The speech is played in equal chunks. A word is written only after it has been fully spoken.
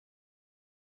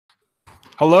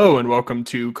Hello and welcome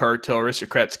to Cartel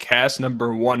Aristocrats cast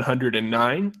number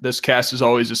 109. This cast, as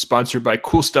always, is sponsored by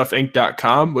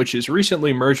CoolStuffInc.com, which has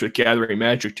recently merged with Gathering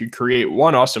Magic to create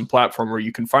one awesome platform where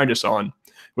you can find us on.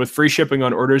 With free shipping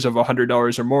on orders of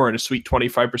 $100 or more and a sweet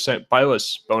 25% buy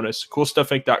list bonus,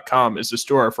 CoolStuffInc.com is the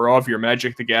store for all of your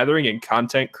Magic the Gathering and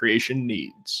content creation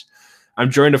needs.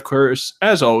 I'm joined, of course,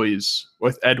 as always,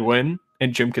 with Ed Wynn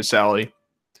and Jim Casale.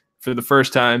 For the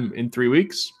first time in 3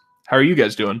 weeks, how are you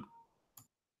guys doing?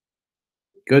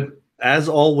 Good. As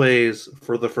always,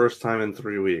 for the first time in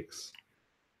 3 weeks.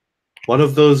 One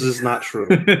of those is not true.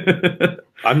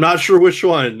 I'm not sure which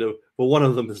one, but one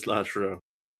of them is not true.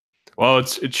 Well,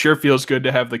 it sure feels good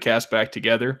to have the cast back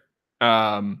together.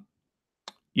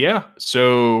 Yeah,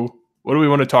 so what do we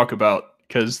want to talk about?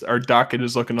 Because our docket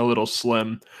is looking a little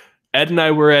slim. Ed and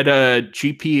I were at a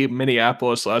GP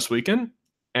Minneapolis last weekend,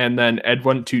 and then Ed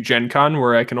went to Gen Con,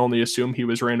 where I can only assume he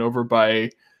was ran over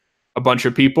by a bunch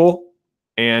of people.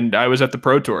 And I was at the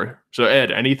Pro Tour. So,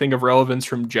 Ed, anything of relevance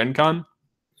from Gen Con?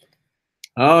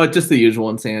 Oh, just the usual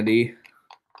insanity.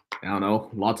 I don't know.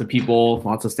 Lots of people,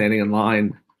 lots of standing in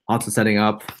line, lots of setting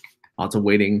up, lots of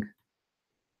waiting.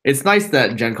 It's nice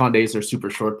that Gen Con days are super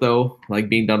short, though. Like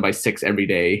being done by 6 every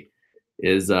day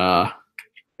is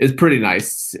pretty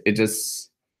nice. It just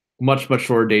much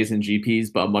shorter days than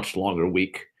GPs, but a much longer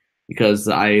week. Because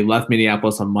I left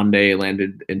Minneapolis on Monday,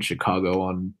 landed in Chicago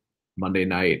on Monday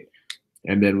night.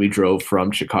 And then we drove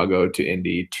from Chicago to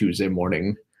Indy Tuesday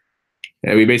morning.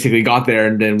 And we basically got there,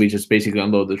 and then we just basically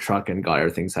unloaded the truck and got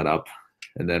everything set up.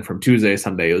 And then from Tuesday,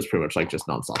 Sunday, it was pretty much like just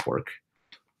nonstop work.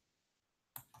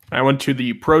 I went to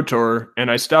the Pro Tour, and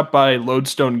I stopped by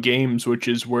Lodestone Games, which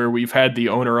is where we've had the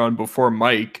owner on before,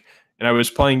 Mike. And I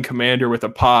was playing Commander with a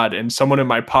pod, and someone in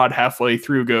my pod halfway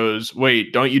through goes,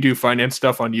 "Wait, don't you do finance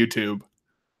stuff on YouTube?"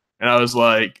 And I was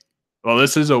like, well,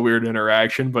 this is a weird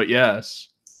interaction, but yes.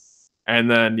 And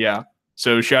then, yeah,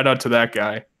 so shout out to that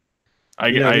guy.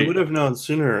 I would have known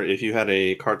sooner if you had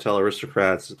a Cartel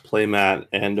Aristocrats playmat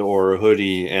and or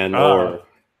hoodie and or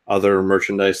other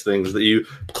merchandise things that you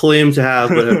claim to have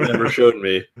but have never showed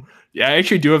me. Yeah, I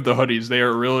actually do have the hoodies. They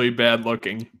are really bad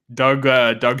looking. Doug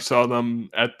saw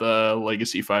them at the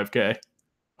Legacy 5K.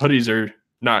 Hoodies are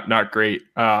not great.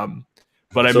 But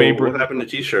I made. What happened to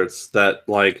t-shirts that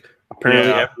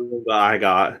apparently everyone that I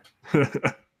got?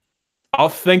 I'll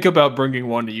think about bringing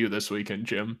one to you this weekend,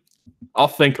 Jim. I'll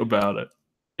think about it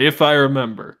if I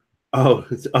remember. Oh,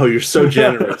 you're so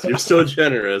generous. You're so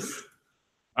generous.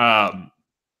 But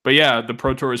yeah, the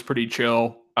Pro Tour is pretty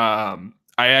chill. I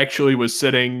actually was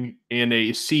sitting in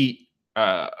a seat.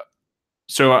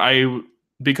 So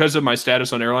because of my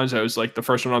status on airlines, I was like the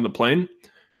first one on the plane.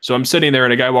 So I'm sitting there,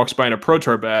 and a guy walks by in a Pro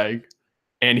Tour bag.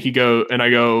 And I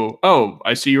go, "Oh,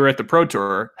 I see you were at the Pro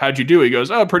Tour. How'd you do?" He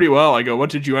goes, "Oh, pretty well." I go, "What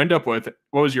did you end up with?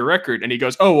 What was your record?" And he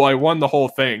goes, "Oh, well, I won the whole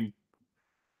thing."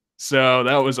 So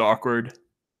that was awkward.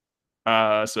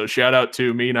 So shout out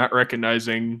to me not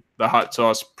recognizing the Hot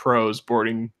Sauce pros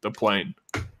boarding the plane.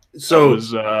 So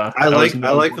I like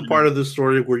the part of the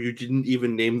story where you didn't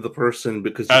even name the person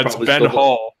because it's Ben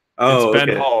Hall. Oh, it's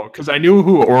Ben Hall, because I knew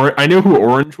who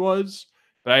Orange was,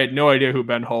 but I had no idea who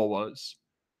Ben Hall was.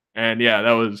 And yeah,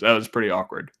 that was pretty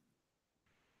awkward.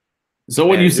 So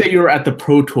when you say you were at the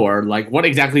Pro Tour, what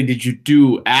exactly did you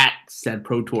do at said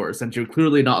Pro Tour, since you're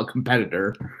clearly not a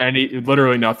competitor? And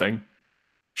literally nothing.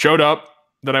 Showed up,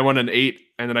 then I won an 8,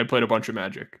 and then I played a bunch of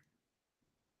Magic.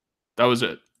 That was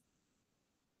it.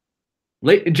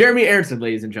 Jeremy Aronson,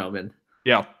 ladies and gentlemen.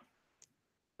 Yeah.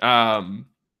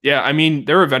 Yeah, I mean,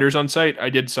 there were vendors on site. I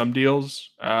did some deals.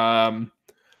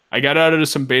 I got out of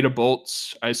some beta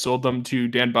bolts. I sold them to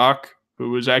Dan Bach, who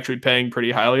was actually paying pretty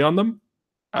highly on them.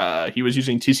 He was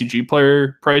using TCG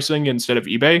player pricing instead of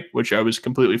eBay, which I was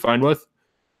completely fine with.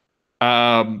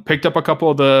 Picked up a couple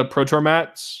of the Pro Tour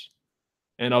mats,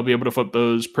 and I'll be able to flip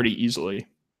those pretty easily.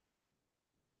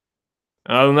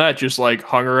 Other than that, just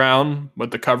hung around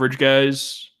with the coverage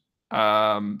guys.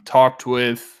 Talked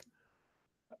with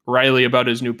Riley about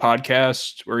his new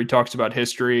podcast where he talks about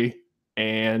history,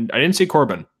 and I didn't see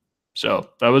Corbin. So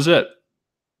that was it.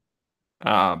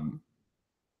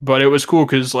 But it was cool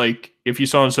because, if you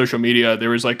saw on social media, there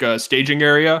was a staging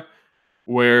area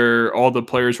where all the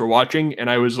players were watching, and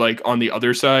I was on the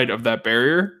other side of that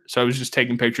barrier. So I was just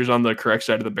taking pictures on the correct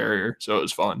side of the barrier. So it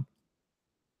was fun.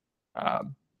 That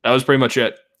was pretty much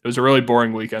it. It was a really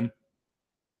boring weekend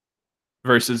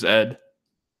versus Ed.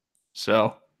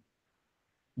 So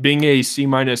being a C-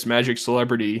 Magic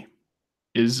celebrity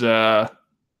is not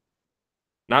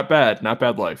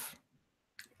bad life.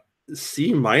 C-.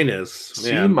 C-.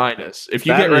 If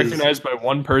you get recognized by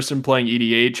one person playing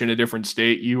EDH in a different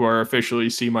state, you are officially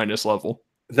C- level.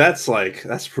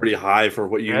 That's pretty high for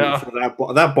what you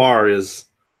for that bar is.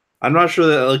 I'm not sure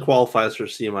that it qualifies for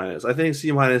C-. I think C-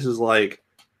 is like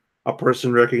a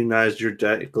person recognized your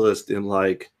deck list in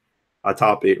like a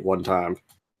top 8 one time.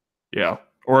 Yeah.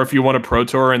 Or if you won a Pro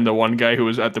Tour and the one guy who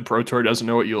was at the Pro Tour doesn't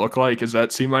know what you look like, is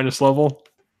that C- level?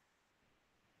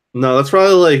 No, that's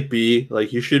probably like B.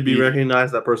 Like you should be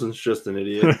recognized. That person's just an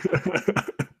idiot.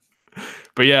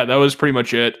 But yeah, that was pretty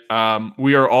much it.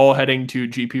 We are all heading to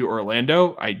GP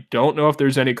Orlando. I don't know if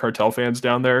there's any Cartel fans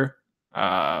down there.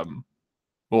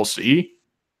 We'll see.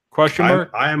 Question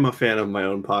mark. I am a fan of my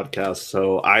own podcast,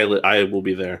 so I will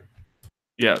be there.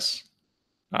 Yes.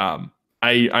 I'm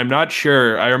not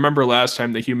sure. I remember last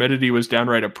time the humidity was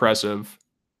downright oppressive,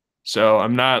 so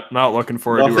I'm not looking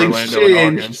forward to Orlando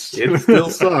in August. It still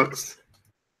sucks.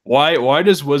 Why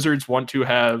does Wizards want to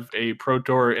have a Pro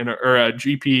Tour or a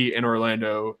GP in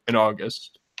Orlando in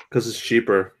August? Because it's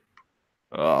cheaper.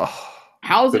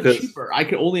 How is it cheaper? I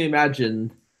can only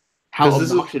imagine how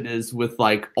obnoxious it is with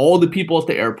like all the people at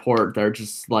the airport that are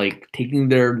just like taking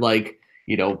their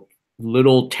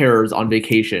little terrors on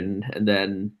vacation and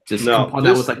then just compound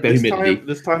that with like the humidity.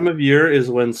 This time of year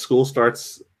is when school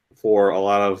starts for a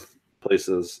lot of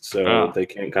places, so they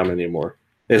can't come anymore.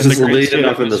 It's just late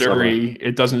enough in the summer.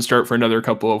 It doesn't start for another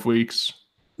couple of weeks.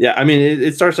 Yeah, I mean,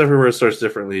 it starts everywhere. It starts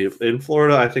differently. In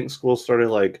Florida, I think school started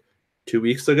like 2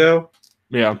 weeks ago.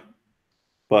 Yeah.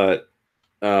 But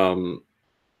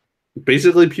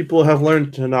basically, people have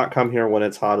learned to not come here when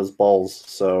it's hot as balls,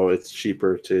 so it's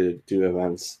cheaper to do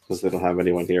events because they don't have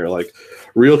anyone here. Like,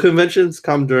 real conventions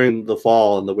come during the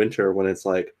fall and the winter when it's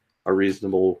like a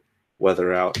reasonable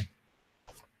weather out.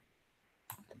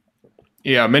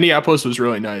 Yeah, Minneapolis was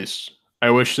really nice. I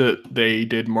wish that they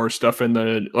did more stuff in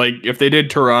if they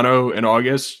did Toronto in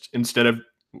August instead of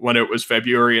when it was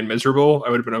February and miserable,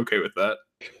 I would have been okay with that.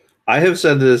 I have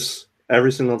said this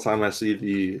every single time I see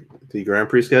the Grand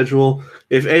Prix schedule.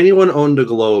 If anyone owned a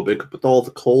globe, it could put all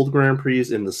the cold Grand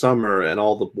Prix in the summer and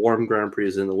all the warm Grand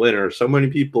Prix in the winter. So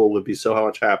many people would be so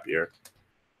much happier.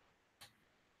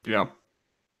 Yeah.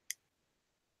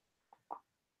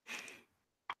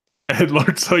 It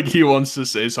looks like he wants to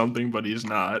say something, but he's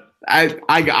not.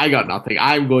 I got nothing.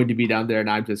 I'm going to be down there, and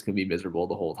I'm just going to be miserable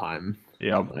the whole time.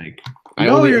 Yeah.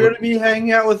 You're going to be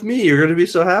hanging out with me. You're going to be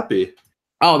so happy.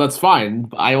 Oh, that's fine.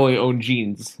 I only own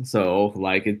jeans, so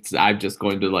I'm just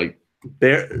going to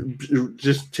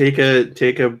just take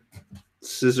a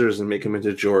scissors and make them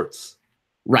into jorts.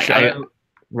 Right.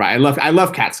 I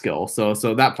love Catskill, so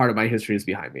that part of my history is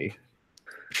behind me.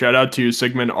 Shout out to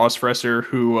Sigmund Osfresser,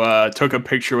 who took a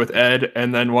picture with Ed,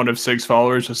 and then one of Sig's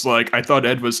followers was like, I thought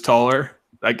Ed was taller.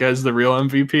 That guy's the real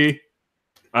MVP.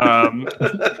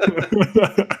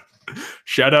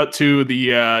 Shout out to the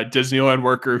Disneyland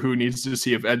worker who needs to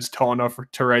see if Ed's tall enough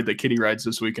to ride the kiddie rides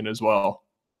this weekend as well.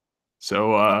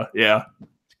 So, yeah,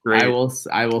 great.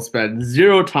 I will spend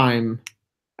zero time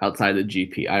outside the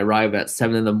GP. I arrive at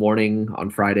 7 a.m. on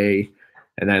Friday.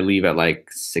 And I leave at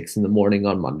 6 a.m.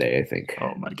 on Monday, I think.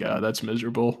 Oh my God, that's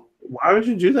miserable. Why would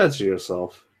you do that to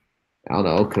yourself? I don't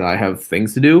know. Could I have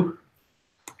things to do?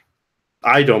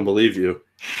 I don't believe you.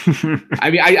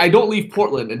 I mean, I don't leave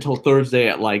Portland until Thursday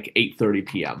at 8:30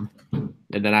 p.m. And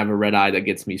then I have a red eye that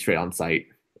gets me straight on site.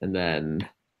 And then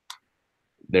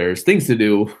there's things to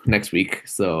do next week.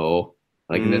 So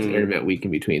in this intermittent week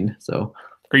in between. So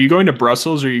are you going to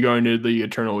Brussels or are you going to the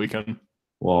Eternal Weekend?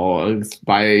 Well,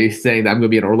 by saying that I'm going to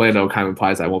be in Orlando kind of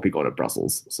implies I won't be going to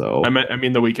Brussels. So I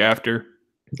mean the week after.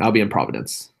 I'll be in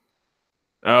Providence.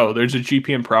 Oh, there's a GP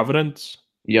in Providence?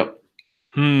 Yep.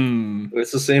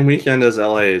 It's the same weekend as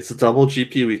LA. It's a double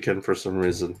GP weekend for some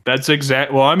reason. That's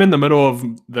exact. Well, I'm in the middle of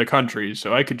the country,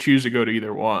 so I could choose to go to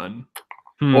either one.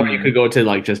 Or you could go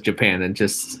to just Japan and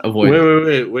just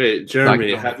avoid. Wait,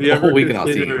 Jeremy. Have you ever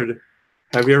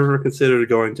considered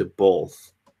going to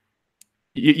both?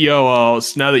 Well,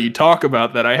 now that you talk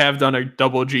about that, I have done a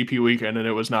double GP weekend and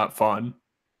it was not fun.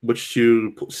 Which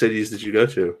 2 cities did you go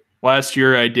to? Last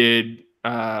year I did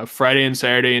Friday and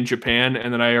Saturday in Japan,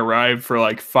 and then I arrived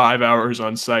for 5 hours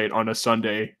on site on a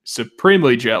Sunday,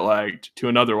 supremely jet lagged, to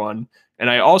another one. And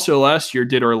I also last year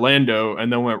did Orlando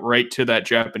and then went right to that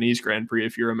Japanese Grand Prix,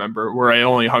 if you remember, where I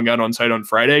only hung out on site on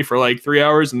Friday for 3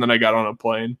 hours and then I got on a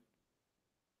plane.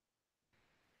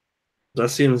 That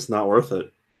seems not worth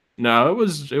it. No, it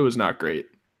was not great.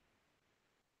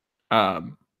 But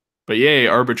yay,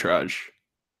 arbitrage.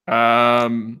 Yeah,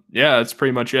 that's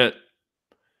pretty much it.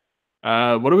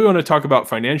 What do we want to talk about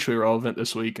financially relevant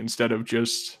this week instead of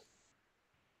just,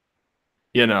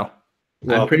 Well,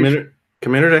 Commander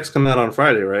Decks come out on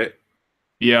Friday, right?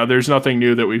 Yeah, there's nothing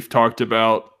new that we've talked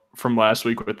about from last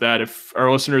week with that. If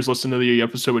our listeners listen to the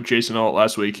episode with Jason Alt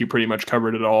last week, he pretty much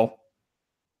covered it all.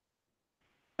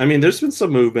 I mean, there's been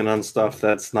some movement on stuff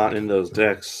that's not in those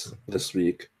decks this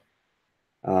week.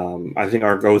 I think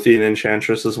Argothian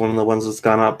Enchantress is one of the ones that's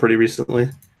gone up pretty recently.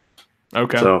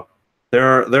 Okay. So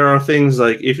there are things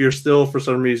like if you're still for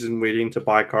some reason waiting to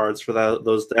buy cards for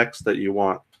those decks that you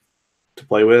want to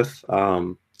play with,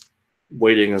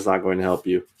 waiting is not going to help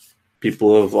you.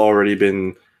 People have already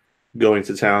been going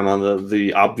to town on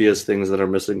the obvious things that are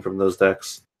missing from those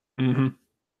decks. Mm-hmm.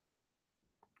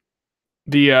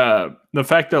 The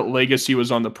fact that Legacy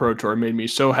was on the Pro Tour made me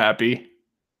so happy.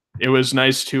 It was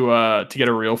nice to get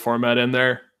a real format in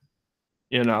there.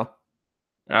 You know,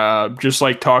 just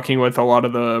like talking with a lot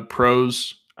of the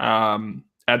pros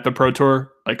at the Pro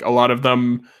Tour, like a lot of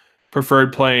them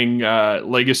preferred playing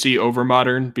Legacy over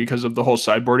Modern because of the whole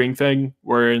sideboarding thing,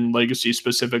 where in Legacy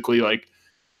specifically, like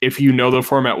if you know the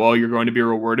format well, you're going to be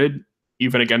rewarded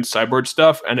even against sideboard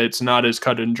stuff, and it's not as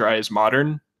cut and dry as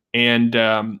Modern.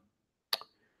 And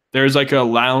there's like a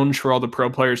lounge for all the pro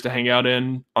players to hang out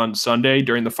in on Sunday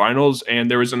during the finals, and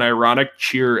there was an ironic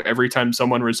cheer every time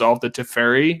someone resolved the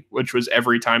Teferi, which was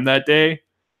every time that day.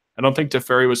 I don't think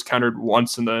Teferi was countered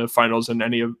once in the finals in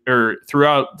any of, or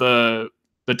throughout the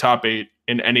top 8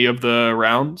 in any of the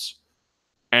rounds.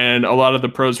 And a lot of the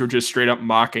pros were just straight up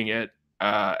mocking it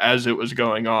as it was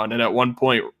going on. And at one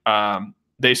point,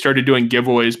 they started doing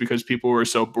giveaways because people were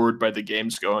so bored by the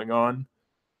games going on.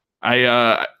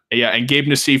 And Gabe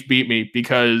Nassif beat me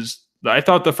because I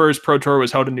thought the first Pro Tour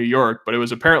was held in New York, but it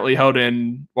was apparently held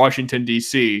in Washington,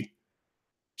 D.C.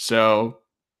 So,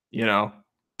 you know,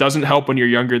 doesn't help when you're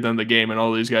younger than the game, and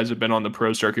all these guys have been on the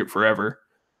pro circuit forever.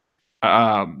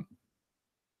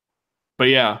 But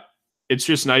yeah, it's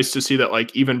just nice to see that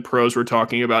like even pros were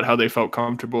talking about how they felt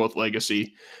comfortable with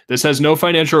Legacy. This has no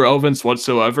financial relevance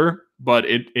whatsoever, but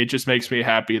it just makes me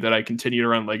happy that I continue to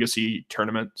run Legacy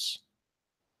tournaments.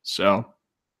 So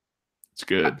it's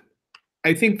good.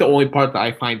 I think the only part that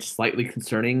I find slightly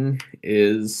concerning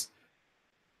is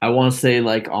I want to say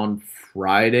like on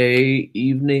Friday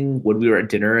evening when we were at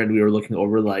dinner and we were looking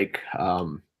over like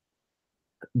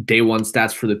day one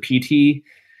stats for the PT.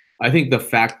 I think the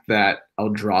fact that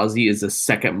Eldrazi is the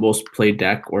second most played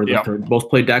deck or the third most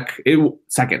played deck,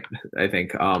 second, I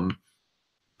think.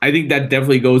 I think that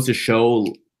definitely goes to show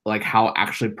like how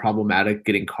actually problematic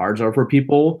getting cards are for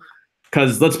people.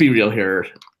 Because let's be real here,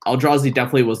 Eldrazi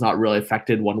definitely was not really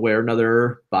affected one way or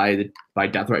another by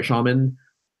Deathrite Shaman.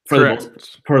 For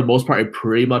the most part, it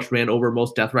pretty much ran over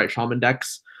most Deathrite Shaman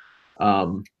decks.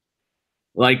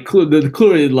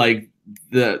 Clearly, like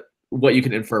what you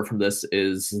can infer from this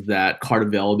is that card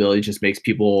availability just makes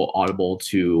people audible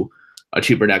to a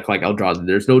cheaper deck like Eldrazi.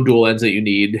 There's no dual ends that you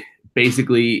need.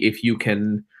 Basically, if you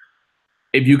can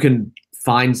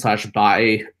find /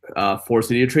 buy Force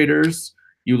Idiot Traders,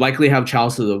 you likely have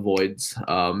Chalice of the Voids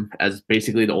as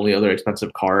basically the only other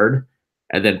expensive card.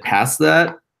 And then past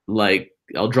that, like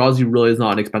Eldrazi really is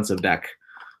not an expensive deck.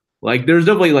 Like there's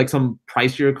definitely like some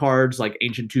pricier cards, like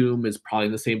Ancient Tomb is probably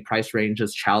in the same price range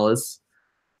as Chalice.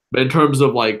 But in terms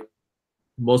of like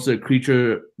most of the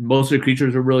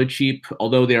creatures are really cheap,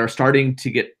 although they are starting to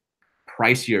get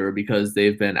pricier because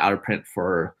they've been out of print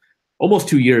for almost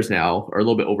 2 years now, or a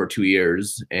little bit over 2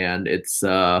 years, and it's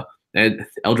and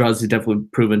Eldrazi is definitely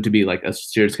proven to be like a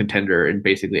serious contender in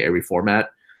basically every format.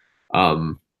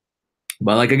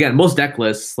 But like again, most deck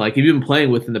lists, like if you've been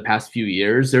playing within the past few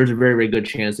years, there's a very, very good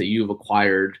chance that you've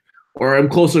acquired or I'm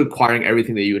close to acquiring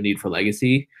everything that you would need for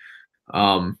Legacy.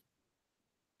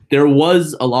 There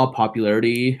was a lot of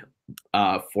popularity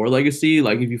for Legacy.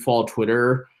 Like if you follow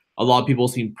Twitter, a lot of people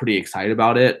seem pretty excited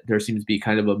about it. There seems to be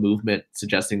kind of a movement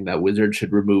suggesting that Wizards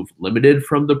should remove Limited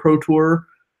from the Pro Tour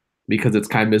because it's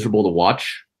kind of miserable to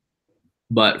watch.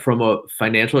 But from a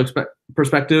financial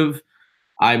perspective,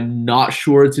 I'm not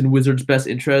sure it's in Wizards' best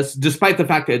interest, despite the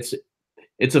fact that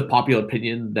it's a popular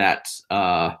opinion that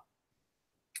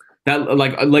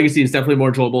like Legacy is definitely more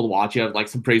enjoyable to watch. You have like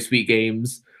some pretty sweet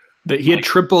games. That he had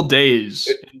triple days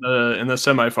in the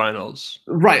semifinals.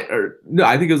 Right. Or no,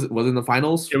 I think it was in the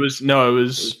finals. It was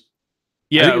the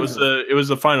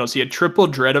finals. He had triple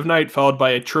Dread of Night followed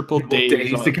by a triple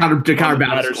days to counter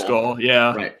Batter Skull.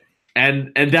 Yeah. Right.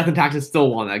 And Death and Taxes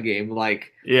still won that game.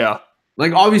 Like yeah.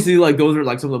 Like obviously like those are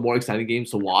like some of the more exciting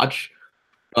games to watch.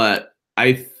 But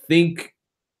I think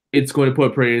it's going to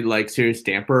put a pretty like serious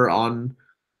damper on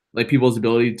like people's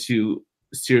ability to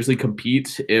seriously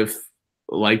compete if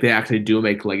like they actually do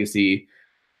make Legacy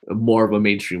more of a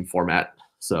mainstream format.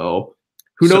 So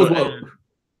who knows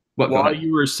what while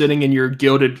you were sitting in your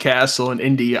gilded castle in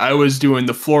Indy, I was doing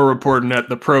the floor reporting at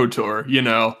the Pro Tour,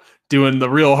 doing the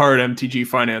real hard MTG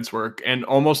finance work. And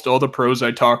almost all the pros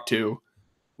I talked to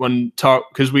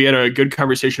because we had a good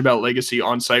conversation about Legacy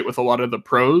on site with a lot of the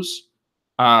pros,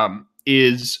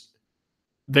 is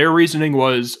their reasoning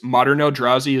was Modern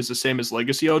Eldrazi is the same as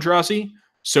Legacy Eldrazi.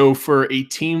 So for a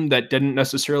team that didn't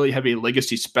necessarily have a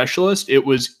Legacy specialist, it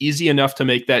was easy enough to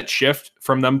make that shift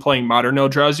from them playing Modern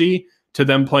Eldrazi to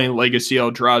them playing Legacy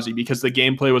Eldrazi because the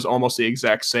gameplay was almost the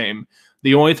exact same.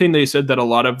 The only thing they said that a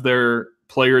lot of their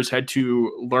players had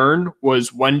to learn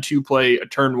was when to play a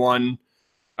turn 1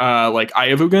 like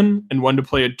Ayavugan and when to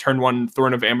play a turn 1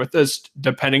 Thorn of Amethyst,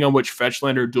 depending on which fetch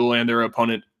land or dual land their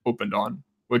opponent opened on,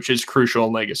 which is crucial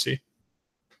in Legacy.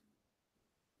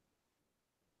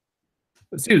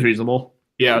 It seems reasonable.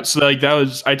 Yeah, so like that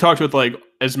was, I talked with like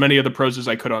as many of the pros as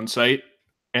I could on site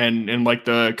and in like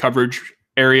the coverage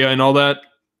area and all that.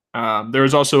 There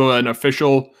was also an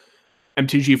official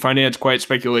MTG Finance Quiet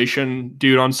Speculation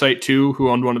dude on site too, who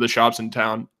owned one of the shops in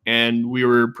town, and we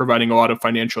were providing a lot of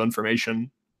financial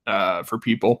information for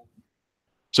people.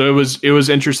 So it was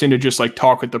interesting to just like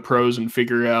talk with the pros and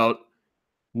figure out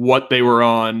what they were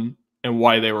on and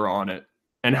why they were on it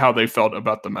and how they felt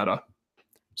about the meta.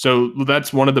 So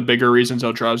that's one of the bigger reasons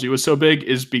Eldrazi was so big,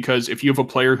 is because if you have a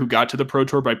player who got to the Pro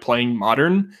Tour by playing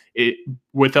Modern,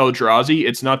 with Eldrazi,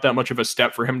 it's not that much of a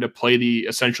step for him to play the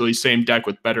essentially same deck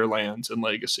with better lands and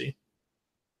Legacy.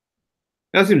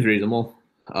 That seems reasonable.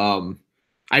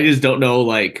 I just don't know,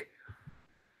 like,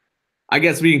 I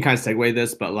guess we can kind of segue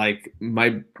this, but like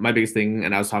my biggest thing,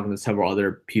 and I was talking to several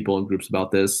other people in groups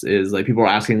about this, is like people are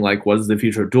asking like, what does the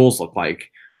future of duels look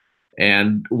like?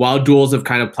 And while duels have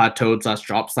kind of plateaued /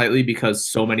 dropped slightly because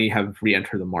so many have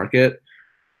re-entered the market,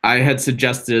 I had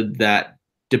suggested that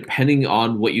depending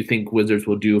on what you think Wizards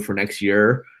will do for next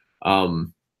year,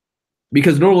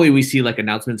 because normally we see like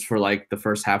announcements for like the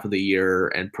first half of the year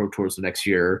and Pro Tours of next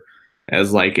year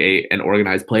as like an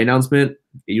organized play announcement.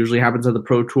 It usually happens at the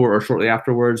Pro Tour or shortly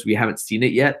afterwards. We haven't seen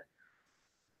it yet.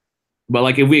 But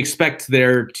like if we expect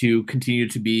there to continue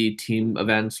to be team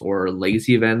events or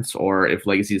Legacy events, or if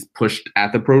Legacy is pushed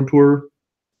at the Pro Tour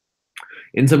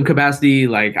in some capacity,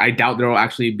 like I doubt there will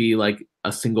actually be like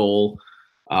a single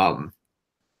player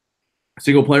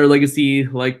Legacy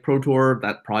like Pro Tour.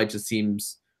 That probably just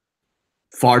seems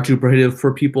far too prohibitive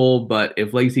for people. But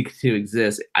if Legacy continue to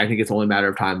exist, I think it's only a matter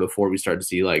of time before we start to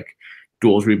see like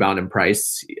duels rebound in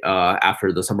price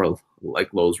after the summer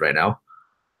like lows right now.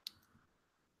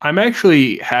 I'm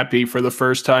actually happy for the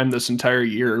first time this entire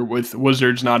year with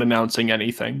Wizards not announcing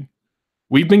anything.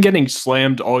 We've been getting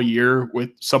slammed all year with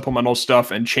supplemental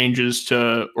stuff and changes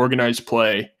to organized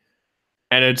play.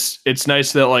 And it's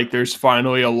nice that like there's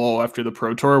finally a lull after the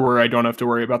Pro Tour where I don't have to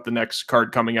worry about the next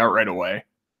card coming out right away.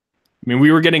 I mean,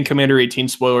 we were getting Commander 18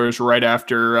 spoilers right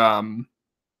after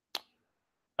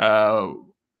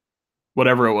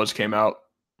whatever it was came out.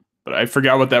 But I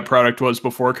forgot what that product was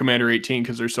before Commander 18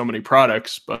 because there's so many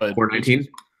products. But Core 19?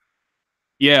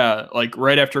 Yeah, like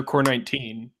right after Core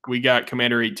 19, we got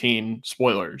Commander 18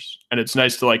 spoilers. And it's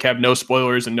nice to like have no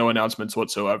spoilers and no announcements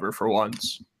whatsoever for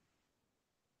once.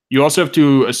 You also have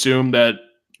to assume that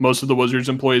most of the Wizards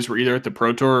employees were either at the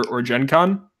Pro Tour or Gen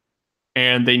Con,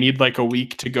 and they need like a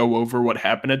week to go over what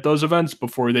happened at those events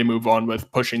before they move on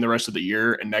with pushing the rest of the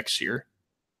year and next year.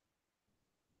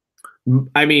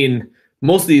 I mean,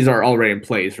 most of these are already in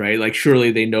place, right? Like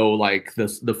surely they know like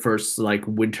the first like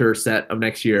winter set of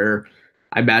next year.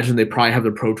 I imagine they probably have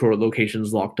the Pro Tour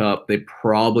locations locked up. They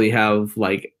probably have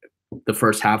like the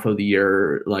first half of the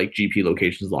year like GP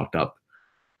locations locked up,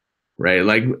 right?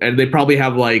 Like, and they probably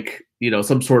have like, you know,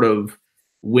 some sort of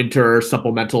winter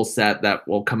supplemental set that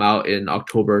will come out in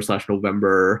October /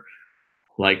 November.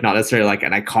 Like not necessarily like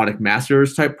an iconic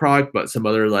Masters type product, but some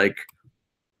other like,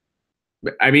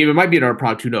 I mean, it might be in our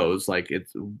product. Who knows? Like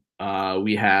it's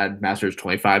we had Masters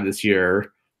 25 this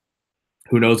year.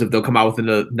 Who knows if they'll come out with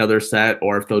another set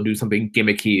or if they'll do something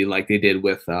gimmicky like they did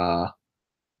with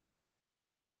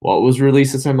what was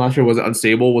released this time last year? Was it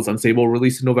Unstable? Was Unstable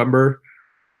released in November?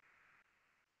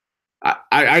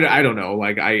 I don't know.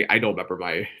 Like I don't remember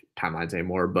my timelines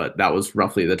anymore, but that was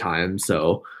roughly the time.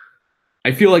 So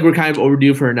I feel like we're kind of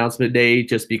overdue for announcement day,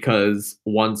 just because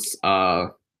once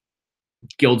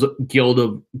Guilds of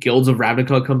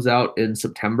Ravnica comes out in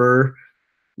September,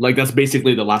 like that's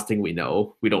basically the last thing we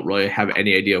know. We don't really have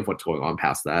any idea of what's going on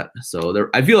past that. So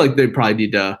I feel like they probably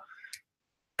need to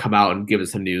come out and give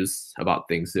us some news about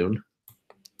things soon.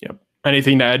 Yep.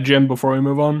 Anything to add, Jim, before we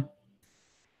move on?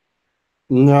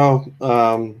 No.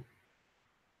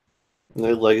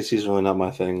 Legacy is really not my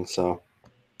thing, so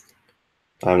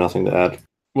I have nothing to add.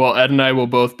 Well, Ed and I will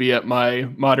both be at my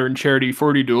Modern Charity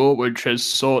 40 duel, which has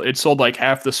sold like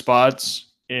half the spots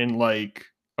in like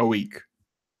a week.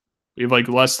 We have like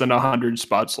less than 100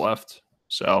 spots left.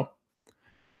 So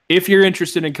if you're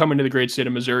interested in coming to the great state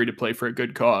of Missouri to play for a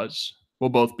good cause, we'll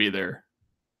both be there.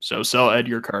 So sell Ed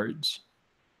your cards.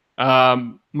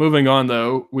 Moving on,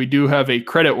 though, we do have a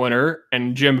credit winner.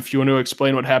 And Jim, if you want to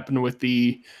explain what happened with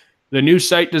the new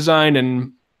site design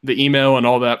and the email and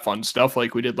all that fun stuff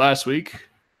like we did last week.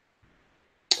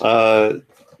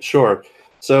 Sure.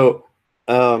 So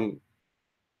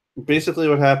basically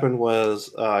what happened was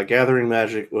Gathering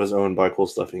Magic was owned by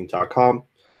CoolStuffInc.com,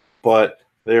 but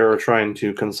they were trying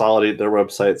to consolidate their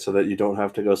website so that you don't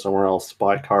have to go somewhere else to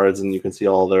buy cards and you can see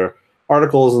all their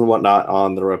articles and whatnot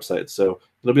on their website. So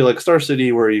it'll be like Star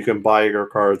City where you can buy your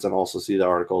cards and also see the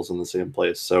articles in the same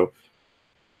place. So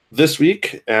this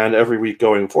week and every week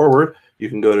going forward, you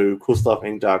can go to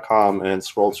CoolStuffInc.com and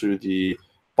scroll to the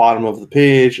bottom of the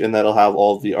page, and that'll have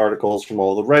all the articles from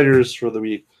all the writers for the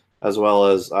week, as well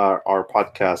as our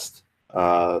podcast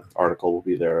article will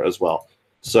be there as well.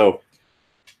 So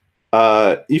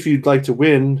if you'd like to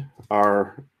win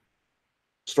our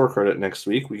store credit next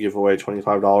week, we give away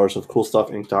 $25 of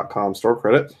CoolStuffInc.com store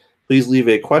credit. Please leave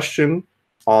a question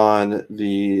on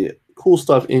the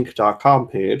CoolStuffInc.com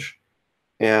page.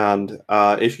 And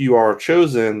if you are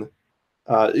chosen,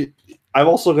 I'm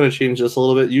also going to change this a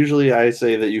little bit. Usually I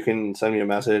say that you can send me a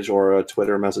message or a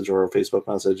Twitter message or a Facebook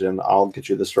message and I'll get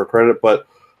you the store credit. But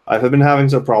I've been having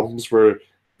some problems where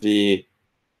the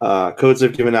codes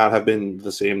I've given out have been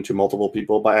the same to multiple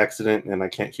people by accident, and I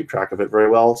can't keep track of it very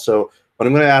well. So what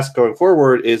I'm going to ask going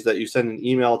forward is that you send an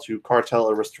email to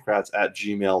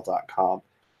cartelaristocrats@gmail.com.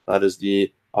 That is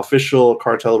the official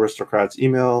Cartel Aristocrats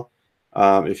email.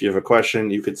 If you have a question,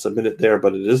 you can submit it there,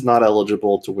 but it is not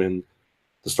eligible to win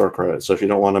the store credit. So if you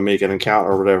don't want to make an account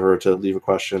or whatever to leave a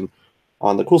question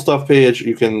on the Cool Stuff page,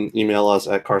 you can email us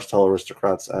at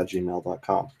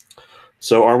cartelaristocrats@gmail.com.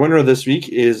 So our winner this week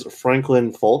is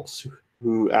Franklin Folks,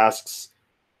 who asks,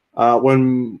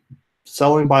 when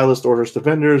selling buy list orders to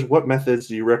vendors, what methods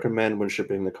do you recommend when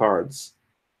shipping the cards?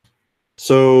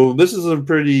 So this is a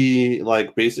pretty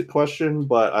basic question,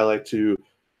 but I like to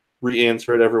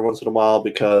re-answer it every once in a while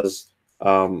because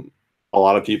a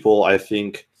lot of people, I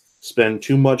think, spend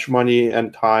too much money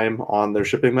and time on their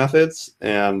shipping methods,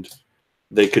 and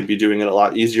they could be doing it a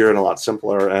lot easier and a lot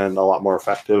simpler and a lot more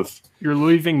effective. You're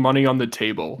leaving money on the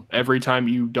table every time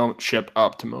you don't ship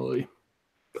optimally.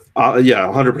 Yeah,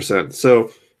 100%. So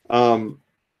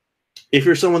if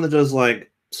you're someone that does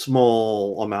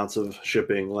small amounts of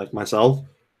shipping like myself,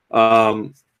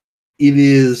 it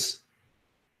is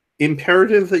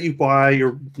imperative that you buy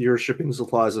your shipping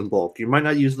supplies in bulk. You might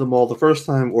not use them all the first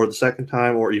time or the second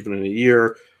time or even in a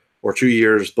year or 2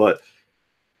 years, but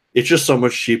it's just so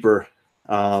much cheaper.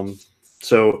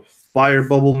 So buy your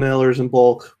bubble mailers in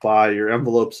bulk, buy your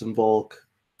envelopes in bulk,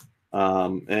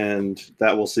 and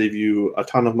that will save you a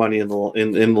ton of money in the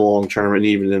long term and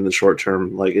even in the short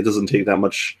term. It doesn't take that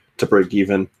much to break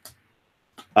even.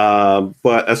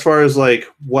 But as far as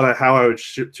how I would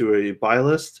ship to a buy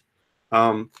list,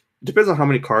 it depends on how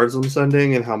many cards I'm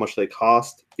sending and how much they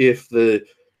cost. If the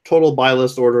total buy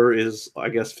list order is, I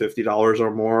guess, $50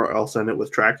 or more, I'll send it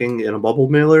with tracking in a bubble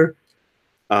mailer.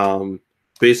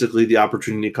 Basically, the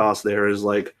opportunity cost there is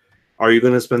are you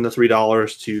going to spend the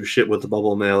 $3 to ship with the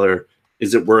bubble mailer?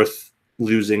 Is it worth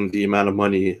losing the amount of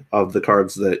money of the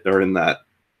cards that are in that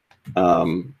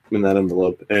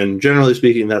envelope? And generally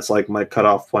speaking, that's my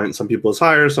cutoff point. Some people it's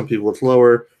higher, some people it's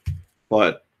lower,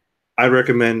 but I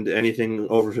recommend anything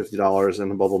over $50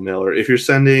 in a bubble mailer. If you're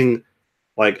sending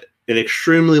an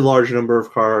extremely large number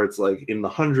of cards, in the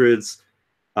hundreds,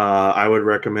 I would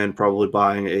recommend probably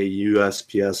buying a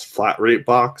USPS flat rate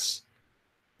box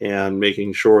and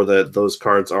making sure that those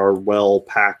cards are well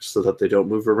packed so that they don't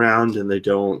move around and they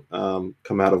don't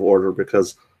come out of order,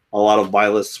 because a lot of buy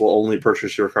lists will only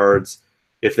purchase your cards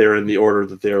if they're in the order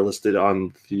that they are listed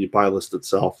on the buy list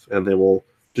itself, and they will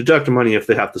deduct money if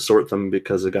they have to sort them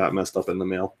because it got messed up in the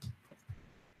mail.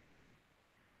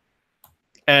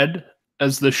 Ed,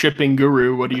 as the shipping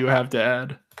guru, what do you have to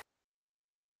add?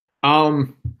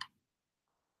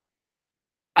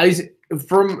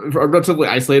 From a relatively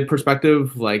isolated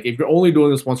perspective, if you're only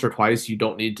doing this once or twice, you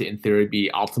don't need to, in theory,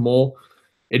 be optimal.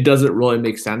 It doesn't really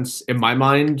make sense, in my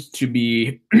mind, to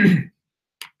be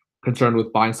concerned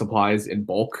with buying supplies in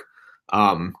bulk.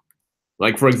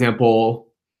 For example,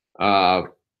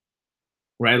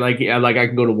 right, I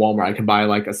can go to Walmart, I can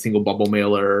buy a single bubble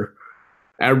mailer,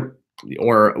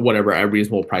 or whatever at a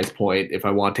reasonable price point. If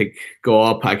I want to go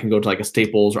up, I can go to a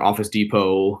Staples or Office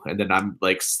Depot, and then I'm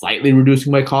slightly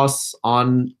reducing my costs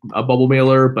on a bubble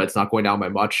mailer, but it's not going down by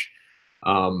much.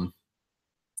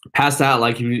 Past that,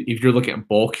 like if you're looking at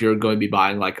bulk, you're going to be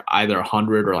buying like either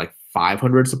 100 or like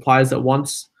 500 supplies at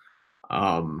once.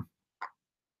 That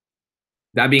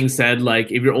being said,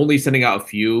 like if you're only sending out a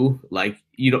few, like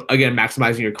again,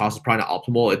 maximizing your cost is probably not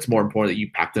optimal. It's more important that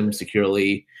you pack them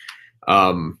securely.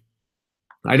 I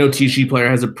know TG Player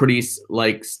has a pretty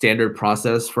like standard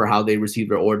process for how they receive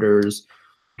their orders.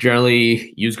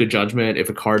 Generally, use good judgment. If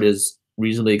a card is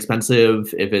reasonably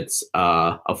expensive, if it's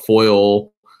a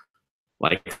foil,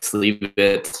 like sleeve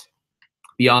it.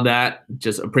 Beyond that,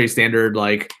 just a pretty standard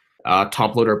like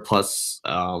top loader plus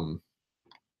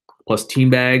team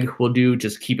bag will do.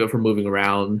 Just keep it from moving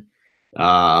around.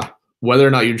 Whether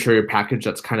or not you insure your package,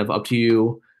 that's kind of up to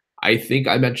you. I think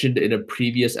I mentioned in a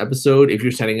previous episode, if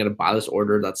you're sending in a buy list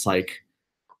order that's like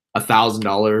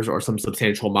 $1,000 or some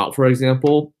substantial amount, for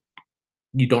example,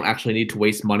 you don't actually need to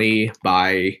waste money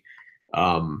by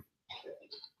insuring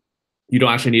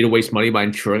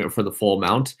it for the full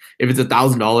amount. If it's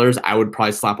 $1,000, I would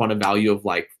probably slap on a value of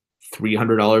like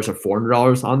 $300 or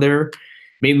 $400 on there,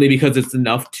 mainly because it's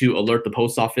enough to alert the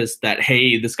post office that,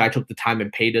 hey, this guy took the time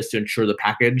and paid us to insure the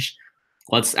package.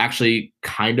 Let's actually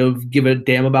kind of give a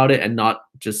damn about it and not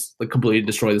just like completely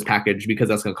destroy this package, because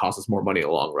that's going to cost us more money in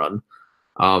the long run.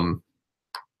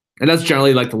 And that's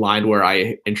generally like the line where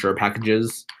I insure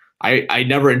packages. I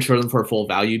never insure them for full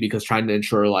value, because trying to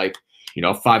insure like,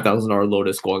 $5,000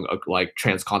 Lotus going like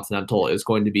transcontinental is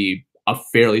going to be a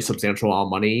fairly substantial amount of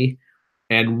money.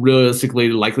 And realistically,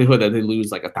 the likelihood that they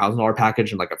lose like $1,000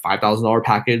 package and like a $5,000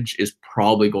 package is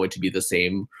probably going to be the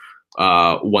same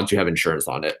once you have insurance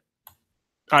on it.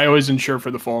 I always insure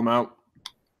for the full amount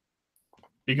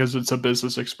because it's a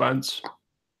business expense.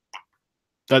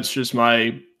 That's just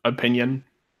my opinion.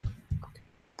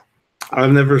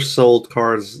 I've never sold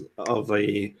cards of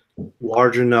a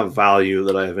large enough value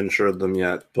that I have insured them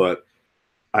yet, but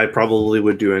I probably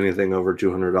would do anything over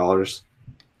 $200.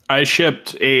 I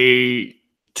shipped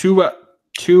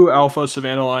two Alpha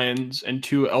Savannah Lions and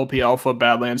 2 LP Alpha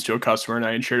Badlands to a customer, and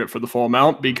I insured it for the full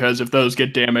amount, because if those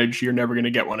get damaged, you're never going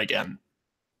to get one again.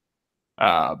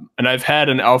 And I've had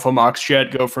an Alpha Mox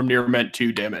Jet go from near mint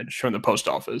to damage from the post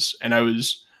office, and I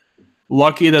was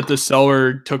lucky that the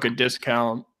seller took a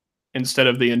discount instead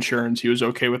of the insurance. He was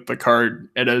okay with the card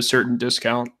at a certain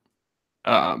discount.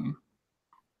 But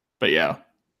yeah,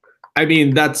 I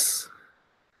mean, that's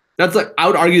like, I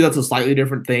would argue that's a slightly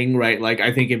different thing, right? Like,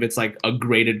 I think if it's like a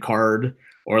graded card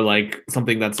or like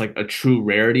something that's like a true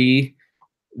rarity,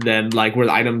 then like where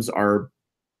the items are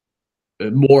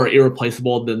more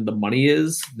irreplaceable than the money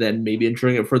is, then maybe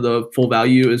insuring it for the full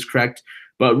value is correct.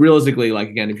 But realistically, like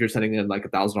again, if you're sending in like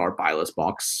 $1,000 buy list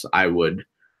box, I would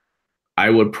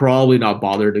probably not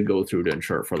bother to go through to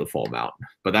insure for the full amount.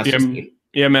 But that's just me.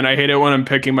 Yeah, man, I hate it when I'm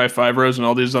picking my 5 rows and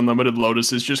all these unlimited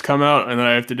Lotuses just come out, and then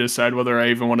I have to decide whether I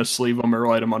even want to sleeve them or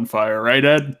light them on fire, right,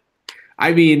 Ed?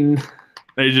 I mean,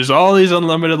 they just all these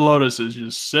unlimited Lotuses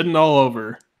just sitting all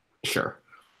over. Sure.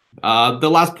 The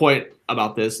last point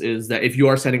about this is that if you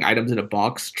are sending items in a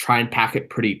box, try and pack it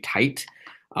pretty tight.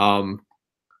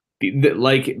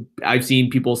 Like I've seen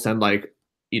people send like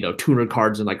 200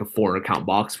 cards in like a 400 count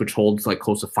box, which holds like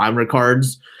close to 500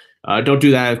 cards. Don't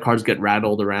do that if cards get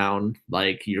rattled around.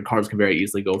 Like your cards can very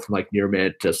easily go from like near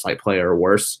mid to slight play or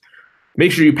worse.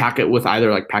 Make sure you pack it with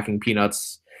either like packing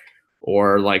peanuts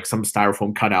or like some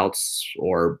styrofoam cutouts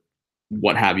or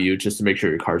what have you, just to make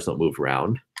sure your cards don't move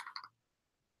around.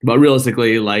 But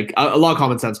realistically, like a lot of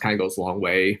common sense kind of goes a long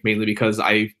way, mainly because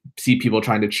I see people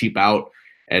trying to cheap out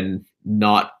and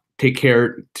not take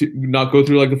care to not go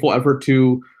through like the full effort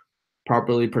to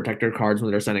properly protect their cards when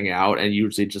they're sending it out, and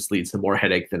usually just leads to more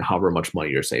headache than however much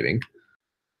money you're saving.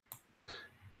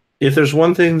 If there's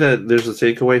one thing that there's a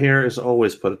takeaway here, is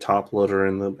always put a top loader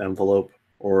in the envelope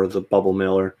or the bubble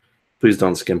mailer. Please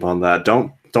don't skimp on that.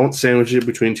 Don't sandwich it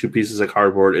between 2 pieces of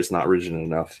cardboard. It's not rigid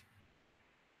enough.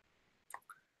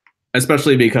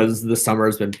 Especially because the summer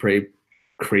has been pretty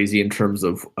crazy in terms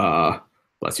of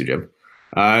bless you, Jim.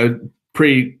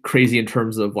 Pretty crazy in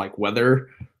terms of like weather.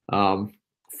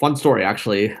 Fun story,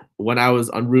 actually. When I was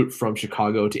en route from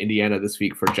Chicago to Indiana this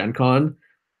week for Gen Con,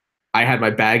 I had my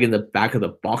bag in the back of the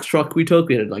box truck we took.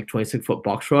 We had like 26-foot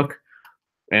box truck.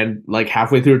 And like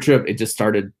halfway through the trip, it just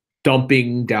started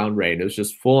dumping down rain. It was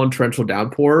just full on torrential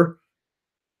downpour.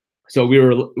 So we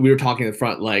were talking in the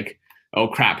front like, oh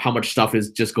crap, how much stuff is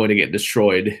just going to get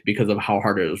destroyed because of how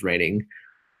hard it was raining.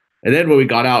 And then when we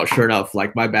got out, sure enough,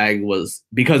 like my bag was,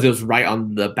 because it was right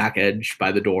on the back edge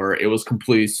by the door, it was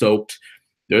completely soaked.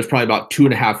 There was probably about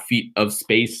 2.5 feet of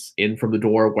space in from the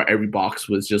door where every box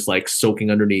was just like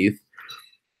soaking underneath.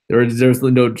 There was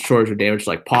no shortage of damage,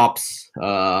 like pops,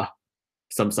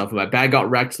 some stuff. My bag got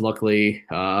wrecked. Luckily,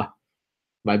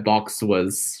 my box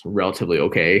was relatively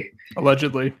okay.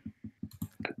 Allegedly.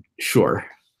 Sure.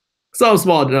 Some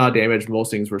small damage.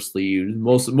 Most things were sleeved.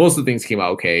 Most of the things came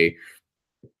out okay.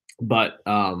 But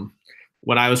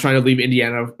when I was trying to leave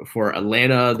Indiana for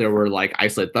Atlanta, there were like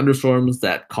isolated thunderstorms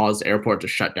that caused the airport to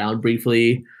shut down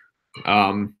briefly.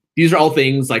 These are all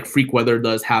things like freak weather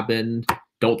does happen.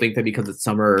 Don't think that because it's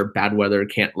summer, bad weather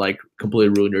can't like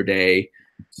completely ruin your day.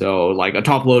 So like a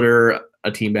top loader,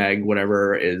 a team bag,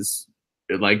 whatever is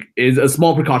a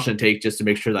small precaution to take just to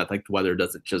make sure that like the weather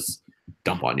doesn't just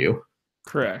dump on you.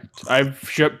 Correct. I've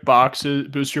shipped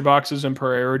booster boxes and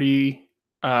priority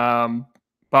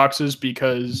boxes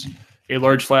because a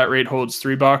large flat rate holds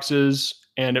 3 boxes,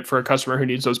 and for a customer who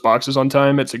needs those boxes on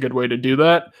time, it's a good way to do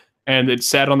that. And it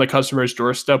sat on the customer's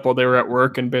doorstep while they were at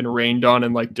work and been rained on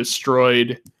and like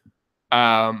destroyed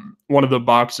one of the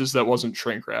boxes that wasn't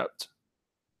shrink wrapped.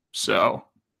 So,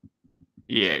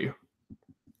 yay.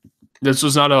 This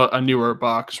was not a newer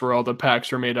box where all the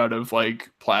packs were made out of like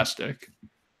plastic.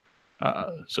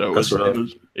 So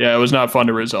it was not fun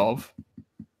to resolve.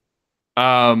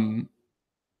 Yeah.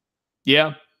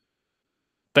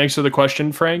 Thanks for the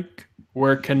question, Frank.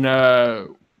 Where can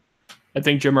I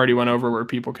think Jim already went over where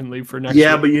people can leave for next week.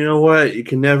 But you know what? You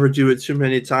can never do it too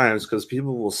many times because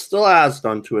people will still ask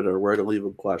on Twitter where to leave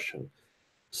a question.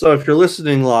 So if you're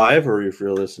listening live or if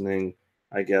you're listening,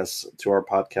 I guess, to our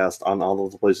podcast on all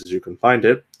of the places you can find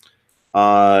it,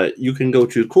 you can go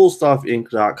to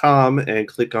coolstuffinc.com and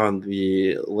click on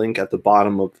the link at the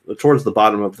bottom towards the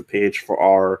bottom of the page for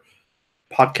our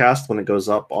podcast when it goes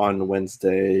up on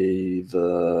Wednesday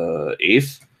the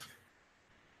 8th.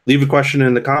 Leave a question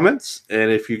in the comments, and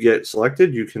if you get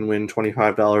selected, you can win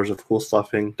 $25 of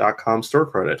coolstuffinc.com store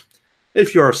credit.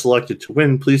 If you are selected to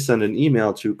win, please send an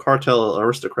email to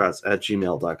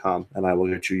cartelaristocrats@gmail.com, and I will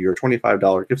get you your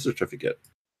 $25 gift certificate.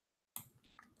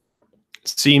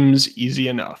 Seems easy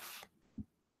enough.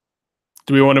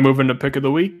 Do we want to move into pick of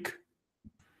the week?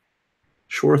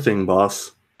 Sure thing,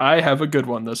 boss. I have a good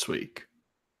one this week.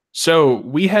 So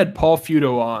we had Paul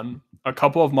Feudo on a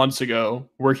couple of months ago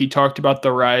where he talked about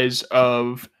the rise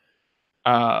of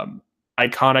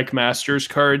iconic Masters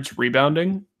cards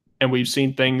rebounding. And we've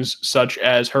seen things such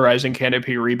as Horizon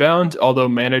Canopy Rebound, although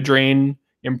Mana Drain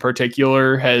in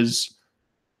particular has,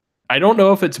 I don't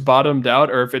know if it's bottomed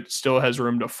out or if it still has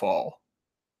room to fall.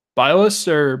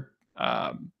 Biolists are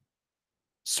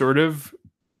sort of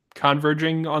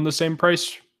converging on the same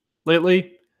price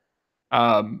lately,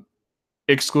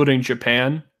 excluding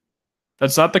Japan.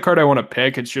 That's not the card I want to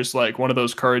pick. It's just like one of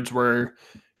those cards where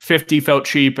 50 felt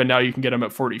cheap and now you can get them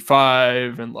at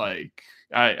 45, and like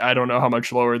I don't know how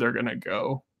much lower they're gonna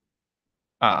go.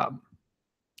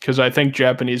 Because I think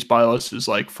Japanese Biolist is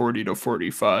like 40 to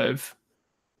 45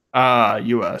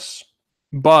 US.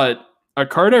 But a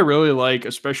card I really like,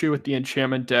 especially with the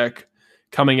enchantment deck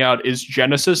coming out, is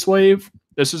Genesis Wave.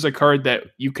 This is a card that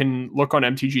you can look on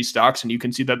MTG stocks and you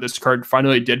can see that this card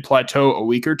finally did plateau a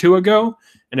week or two ago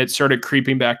and it started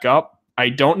creeping back up. I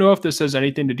don't know if this has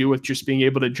anything to do with just being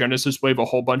able to Genesis Wave a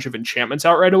whole bunch of enchantments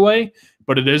out right away,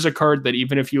 but it is a card that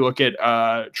even if you look at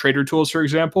Trader Tools, for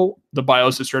example, the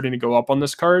BIOS is starting to go up on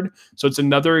this card. So it's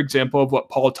another example of what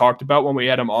Paul talked about when we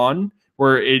had him on,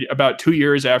 where about 2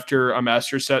 years after a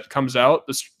master set comes out,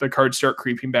 the cards start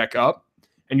creeping back up.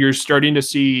 And you're starting to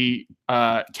see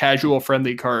casual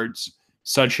friendly cards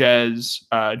such as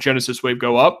Genesis Wave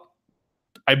go up.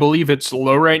 I believe it's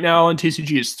low right now on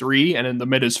TCG is 3 and in the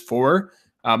mid is 4.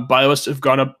 Biolists have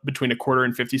gone up between a quarter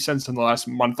and 50 cents in the last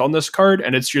month on this card.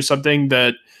 And it's just something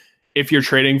that if you're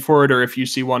trading for it or if you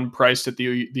see one priced at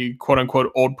the quote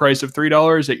unquote old price of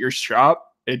 $3 at your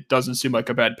shop, it doesn't seem like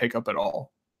a bad pickup at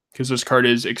all because this card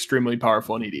is extremely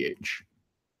powerful in EDH.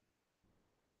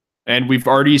 And we've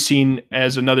already seen,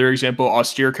 as another example,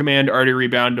 Austere Command already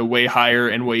rebound to way higher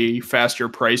and way faster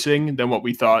pricing than what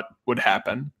we thought would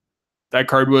happen. That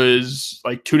card was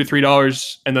like $2 to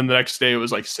 $3, and then the next day it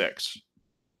was like $6.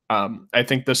 I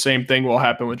think the same thing will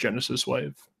happen with Genesis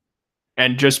Wave.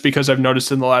 And just because I've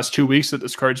noticed in the last 2 weeks that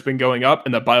this card's been going up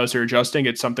and the BIOS are adjusting,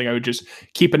 it's something I would just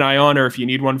keep an eye on. Or if you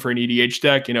need one for an EDH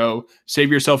deck,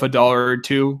 save yourself $1 or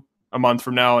 $2 a month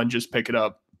from now and just pick it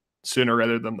up sooner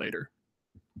rather than later.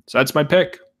 So that's my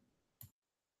pick.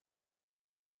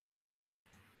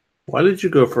 Why did you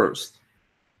go first?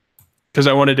 Because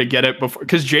I wanted to get it before.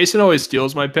 Because Jason always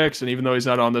steals my picks, and even though he's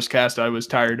not on this cast, I was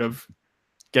tired of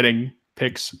getting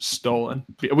picks stolen.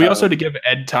 We also had to give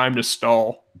Ed time to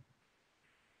stall.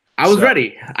 I was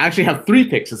ready. I actually have 3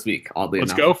 picks this week, oddly enough.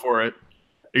 Let's go for it.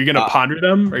 Are you going to ponder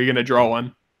them, or are you going to draw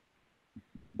one?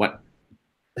 What?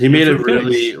 He made a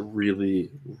really, really,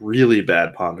 really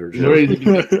bad ponder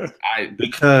joke.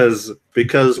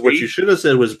 because what you should have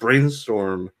said was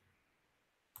brainstorm.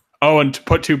 Oh, and to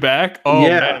put 2 back? Oh,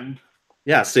 yeah. Man.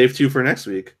 Yeah, save 2 for next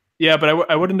week. Yeah, but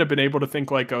I wouldn't have been able to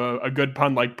think like a good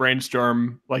pun like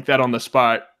brainstorm like that on the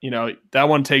spot. You know, that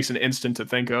one takes an instant to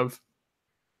think of.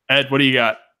 Ed, what do you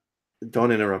got?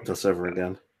 Don't interrupt us ever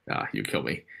again. You kill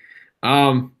me.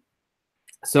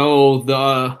 So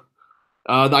the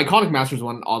Iconic Masters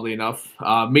one, oddly enough,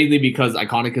 mainly because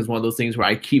Iconic is one of those things where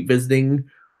I keep visiting,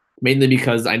 mainly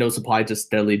because I know supply just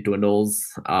steadily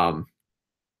dwindles.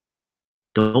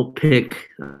 Don't pick.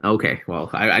 Okay,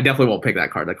 well, I definitely won't pick that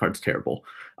card. That card's terrible.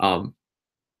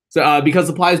 So because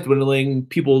supply is dwindling,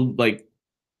 people like,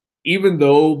 even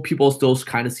though people still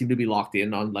kind of seem to be locked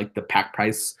in on like the pack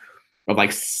price of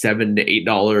like $7 to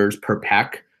 $8 per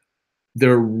pack,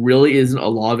 there really isn't a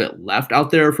lot of it left out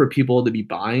there for people to be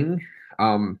buying.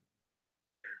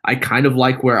 I kind of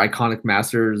like where Iconic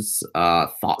Masters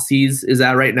Thoughtseize is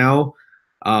at right now.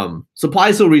 Supply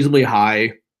is still reasonably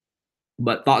high,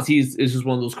 but Thoughtseize is just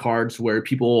one of those cards where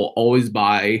people always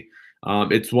buy.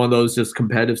 It's one of those just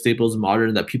competitive staples in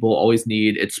Modern that people always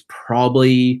need. It's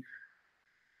probably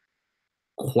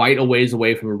quite a ways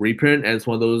away from a reprint, and it's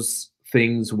one of those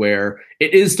things where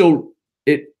it is still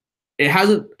it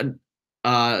hasn't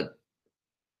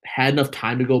had enough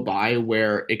time to go by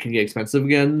where it can get expensive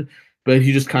again. But if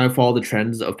you just kind of follow the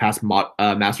trends of past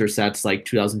master sets like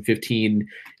 2015,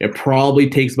 it probably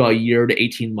takes about a year to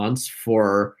 18 months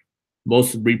for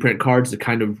most reprint cards to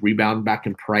kind of rebound back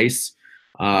in price.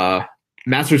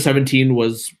 Master 17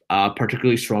 was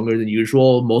particularly stronger than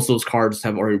usual. Most of those cards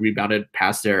have already rebounded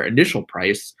past their initial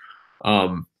price.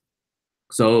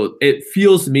 So it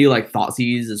feels to me like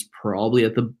Thoughtseize is probably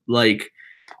at the like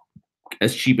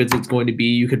as cheap as it's going to be.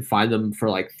 You can find them for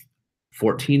like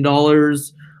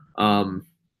 $14.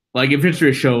 Like if history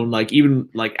has shown, like even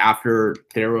like after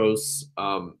Theros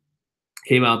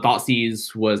came out,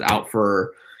 Thoughtseize was out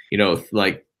for, you know,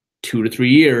 like 2 to 3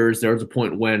 years. There was a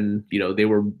point when, you know, they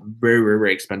were very, very,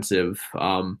 very expensive.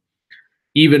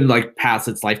 Even like past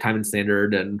its lifetime in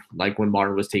standard and like when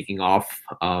Modern was taking off.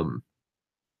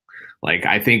 Like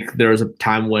I think there was a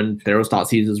time when Theros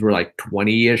Thoughtseizes were like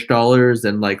 $20-ish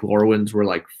and like Lorwyn's were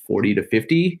like 40 to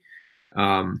 50.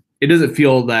 It doesn't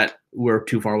feel that we're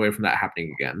too far away from that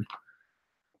happening again.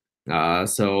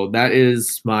 So that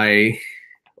is my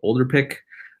older pick.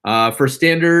 For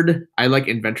standard, I like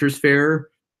Inventor's Fair.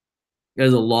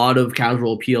 There's a lot of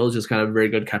casual appeal. It's just kind of a very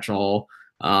good catch-all.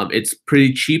 It's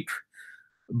pretty cheap,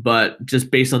 but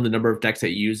just based on the number of decks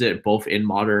that use it, both in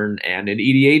Modern and in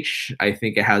EDH, I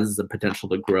think it has the potential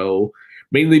to grow,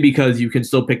 mainly because you can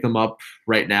still pick them up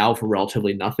right now for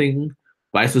relatively nothing.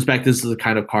 But I suspect this is the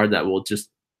kind of card that will just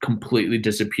completely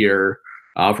disappear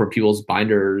from people's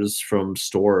binders, from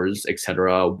stores,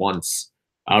 etc. once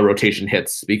rotation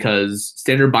hits, because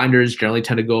standard binders generally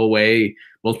tend to go away.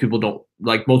 Most people don't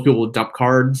like. Most people will dump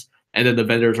cards, and then the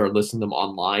vendors are listing them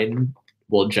online.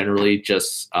 Will generally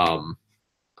just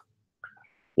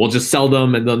we'll just sell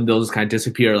them, and then they'll just kind of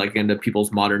disappear like into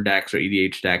people's Modern decks or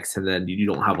EDH decks, and then you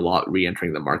don't have a lot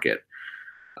re-entering the market.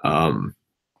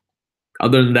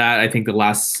 Other than that, I think the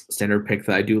last standard pick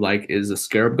that I do like is a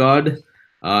Scarab God.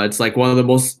 It's like one of the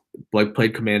most like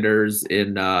played commanders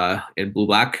in Blue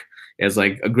Black. It has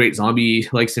like a great zombie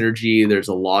like synergy. There's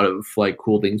a lot of like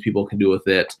cool things people can do with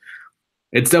it.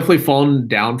 It's definitely fallen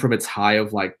down from its high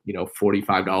of like, you know,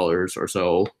 $45 or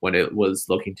so when it was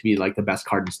looking to be like the best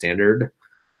card in standard.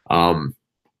 Now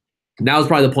is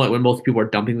probably the point when most people are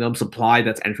dumping them. Supply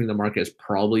that's entering the market is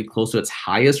probably close to its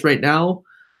highest right now.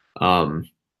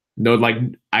 No, like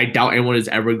I doubt anyone is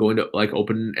ever going to like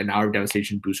open an Hour of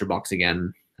Devastation booster box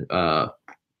again.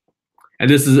 And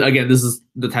this is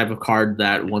the type of card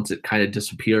that once it kind of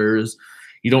disappears,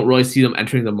 you don't really see them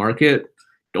entering the market.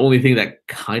 The only thing that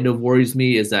kind of worries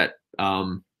me is that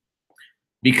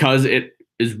because it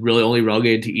is really only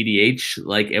relegated to EDH,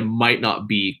 like it might not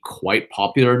be quite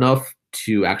popular enough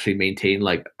to actually maintain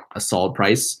like a solid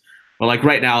price. But like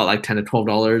right now, at like $10 to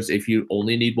 $12, if you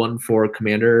only need one for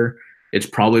Commander, it's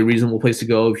probably a reasonable place to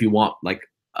go. If you want like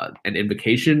an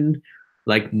invocation,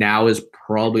 like now is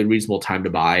probably a reasonable time to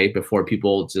buy before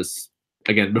people just,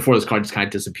 again, before this card just kind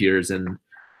of disappears. And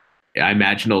I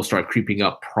imagine it'll start creeping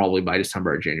up probably by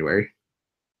December or January.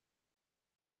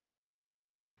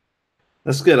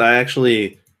 That's good. I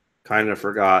actually kind of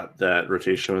forgot that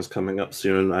rotation was coming up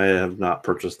soon. I have not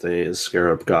purchased a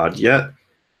Scarab God yet.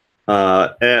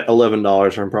 At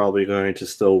 $11, I'm probably going to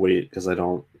still wait because I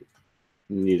don't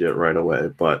need it right away,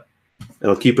 but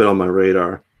it'll keep it on my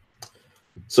radar.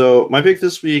 So my pick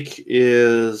this week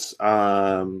is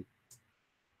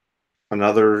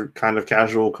another kind of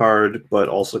casual card, but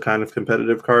also kind of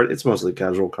competitive card. It's mostly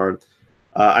casual card.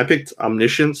 I picked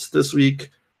Omniscience this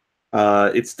week.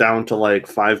 It's down to like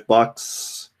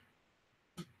 $5.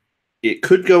 It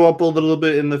could go up a little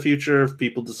bit in the future if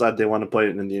people decide they want to play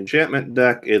it in the enchantment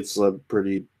deck. It's a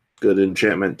pretty good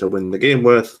enchantment to win the game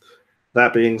with.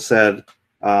 That being said,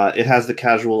 it has the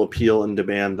casual appeal and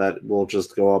demand that will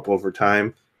just go up over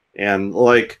time. And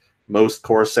like most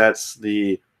core sets,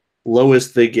 the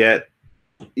lowest they get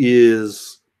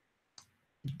is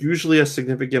usually a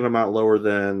significant amount lower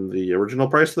than the original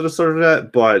price that it started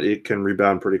at, but it can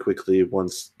rebound pretty quickly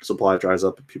once supply dries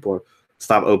up and people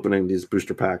stop opening these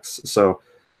booster packs. So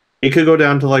it could go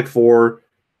down to like $4,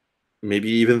 maybe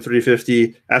even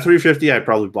 $3.50. At $3.50, I'd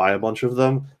probably buy a bunch of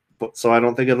them, but so I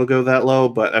don't think it'll go that low.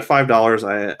 But at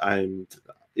 $5, I'm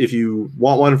if you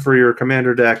want one for your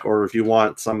commander deck, or if you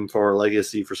want some for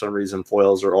legacy for some reason,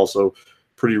 foils are also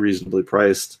pretty reasonably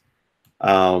priced.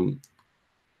 I'm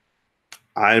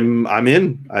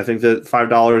in. I think that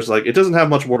 $5, like, it doesn't have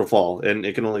much more to fall, and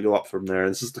it can only go up from there.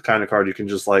 This is the kind of card you can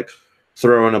just like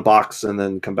throw in a box and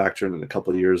then come back to it in a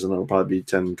couple of years, and it'll probably be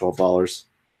 $10, $12.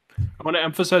 I want to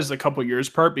emphasize the couple years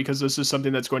part because this is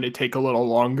something that's going to take a little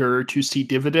longer to see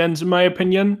dividends, in my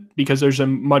opinion, because there's a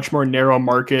much more narrow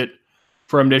market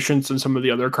for Omniscience than some of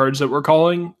the other cards that we're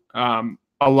calling.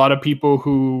 A lot of people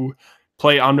who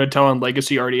play Omnitel and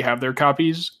Legacy already have their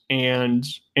copies, and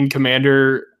in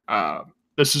Commander,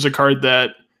 this is a card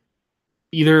that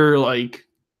either like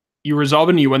you resolve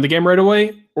it and you win the game right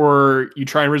away, or you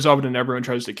try and resolve it and everyone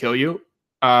tries to kill you.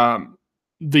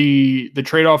 The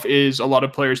trade-off is a lot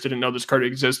of players didn't know this card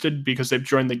existed because they've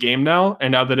joined the game now,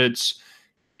 and now that it's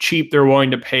cheap, they're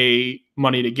willing to pay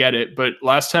money to get it. But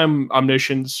last time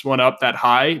Omniscience went up that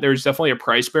high, there's definitely a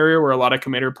price barrier where a lot of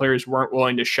Commander players weren't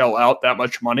willing to shell out that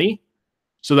much money.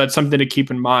 So that's something to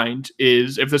keep in mind,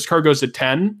 is if this card goes to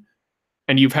 10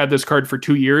 and you've had this card for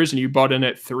 2 years and you bought in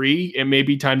at 3, it may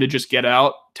be time to just get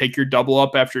out, take your double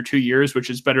up after 2 years, which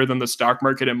is better than the stock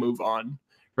market, and move on,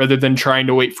 rather than trying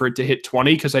to wait for it to hit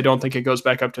 20, because I don't think it goes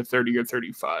back up to 30 or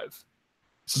 35.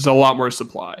 This is a lot more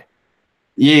supply.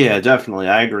 Yeah, definitely.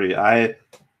 I agree.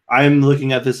 I'm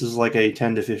looking at this as like a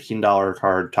 $10 to $15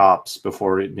 card tops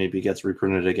before it maybe gets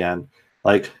reprinted again.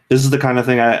 Like, this is the kind of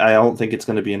thing I don't think it's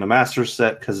going to be in a master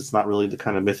set, because it's not really the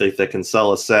kind of mythic that can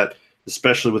sell a set,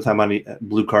 especially with how many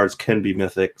blue cards can be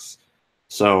mythics.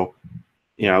 So,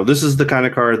 you know, this is the kind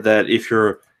of card that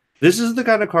this is the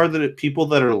kind of card that people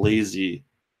that are lazy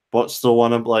but still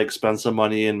want to like spend some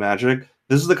money in Magic,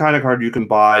 this is the kind of card you can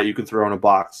buy, you can throw in a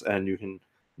box, and you can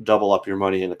double up your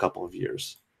money in a couple of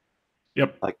years.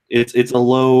 Yep. Like, it's a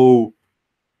low,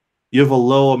 you have a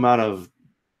low amount of,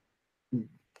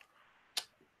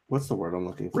 what's the word I'm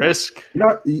looking for? Risk.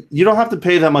 You don't have to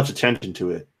pay that much attention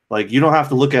to it. Like, you don't have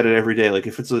to look at it every day. Like,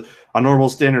 if it's a normal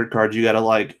standard card, you got to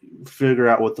like figure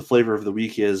out what the flavor of the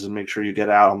week is and make sure you get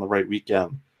out on the right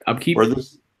weekend. Where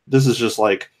this is just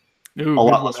like a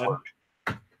lot less work.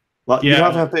 You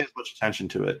don't have to pay as much attention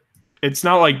to it. It's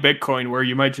not like Bitcoin, where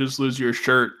you might just lose your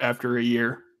shirt after a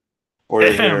year. Or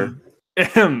your hair. Is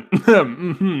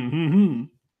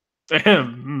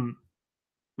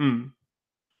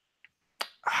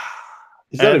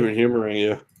that even humoring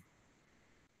you?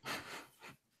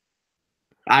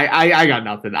 I got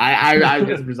nothing. I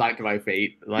just resigned to my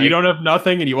fate. Like, you don't have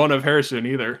nothing, and you won't have hair soon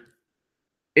either.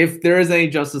 If there is any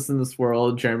justice in this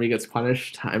world, Jeremy gets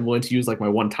punished. I'm willing to use like my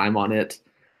one time on it.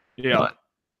 Yeah. But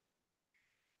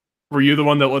were you the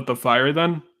one that lit the fire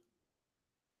then?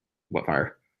 What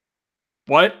fire?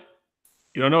 What?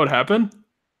 You don't know what happened?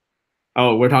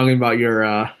 Oh, we're talking about your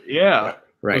yeah.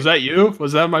 Right. Was that you?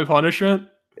 Was that my punishment?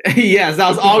 Yes, that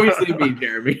was obviously me,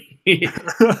 Jeremy.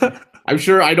 I'm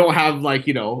sure I don't have like,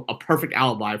 you know, a perfect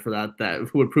alibi for that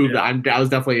would prove that I was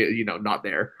definitely, you know, not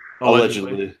there.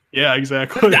 Allegedly. Yeah,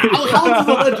 exactly. How is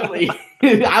allegedly?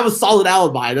 I have a solid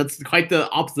alibi. That's quite the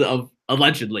opposite of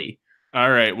allegedly.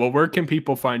 All right. Well, where can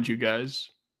people find you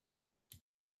guys?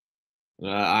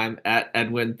 I'm at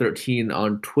Edwin13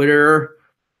 on Twitter.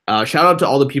 Shout out to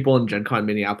all the people in Gen Con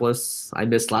Minneapolis. I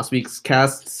missed last week's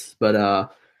cast, but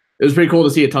it was pretty cool to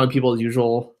see a ton of people as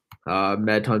usual.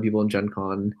 Met a ton of people in Gen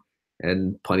Con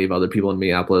and plenty of other people in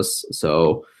Minneapolis.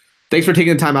 So thanks for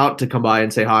taking the time out to come by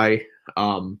and say hi.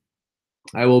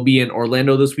 I will be in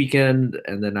Orlando this weekend,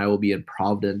 and then I will be in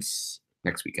Providence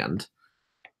next weekend.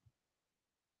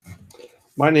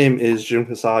 My name is Jim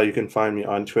Casal. You can find me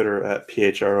on Twitter at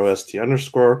PHROST_.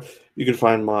 You can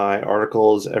find my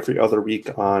articles every other week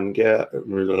on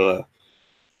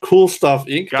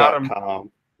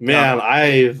CoolStuffInc.com. Man,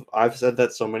 I've said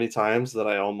that so many times that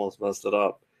I almost messed it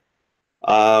up.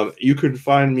 You can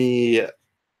find me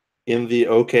in the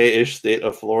okay-ish state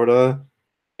of Florida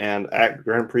and at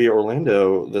Grand Prix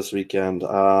Orlando this weekend.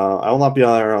 I will not be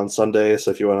on there on Sunday,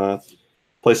 so if you want to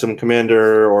play some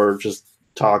Commander or just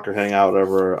talk or hang out,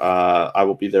 whatever, I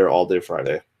will be there all day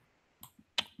Friday.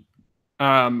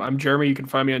 I'm Jeremy. You can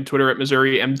find me on Twitter at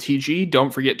MissouriMTG.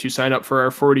 Don't forget to sign up for our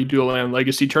 40 Dual Land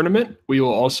Legacy tournament. We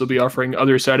will also be offering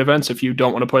other side events if you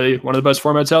don't want to play one of the best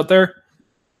formats out there.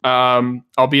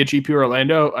 I'll be at GP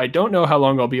Orlando. I don't know how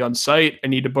long I'll be on site. I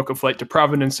need to book a flight to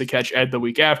Providence to catch Ed the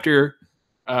week after.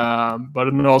 But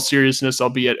in all seriousness,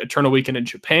 I'll be at Eternal Weekend in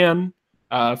Japan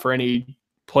for any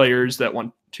players that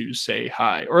want to say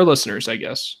hi, or listeners, I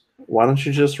guess. Why don't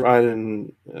you just ride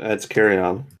in Ed's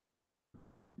carry-on?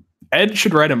 Ed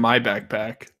should ride in my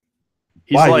backpack.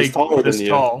 He's Why? like He's taller this than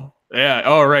you. tall. Yeah.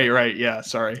 Oh, right. Yeah.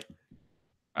 Sorry.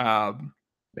 I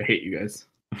hate you guys.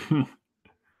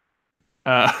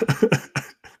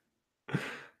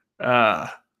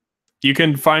 You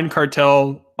can find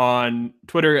Cartel on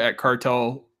Twitter at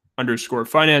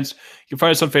cartel_finance. You can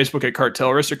find us on Facebook at Cartel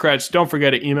Aristocrats. Don't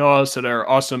forget to email us at our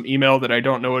awesome email that I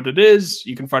don't know what it is.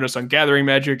 You can find us on Gathering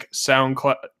Magic,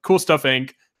 SoundCloud, Cool Stuff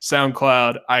Inc.,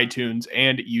 SoundCloud, iTunes,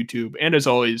 and YouTube. And as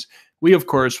always, we, of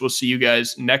course, will see you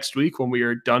guys next week when we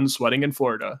are done sweating in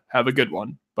Florida. Have a good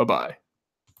one. Bye-bye.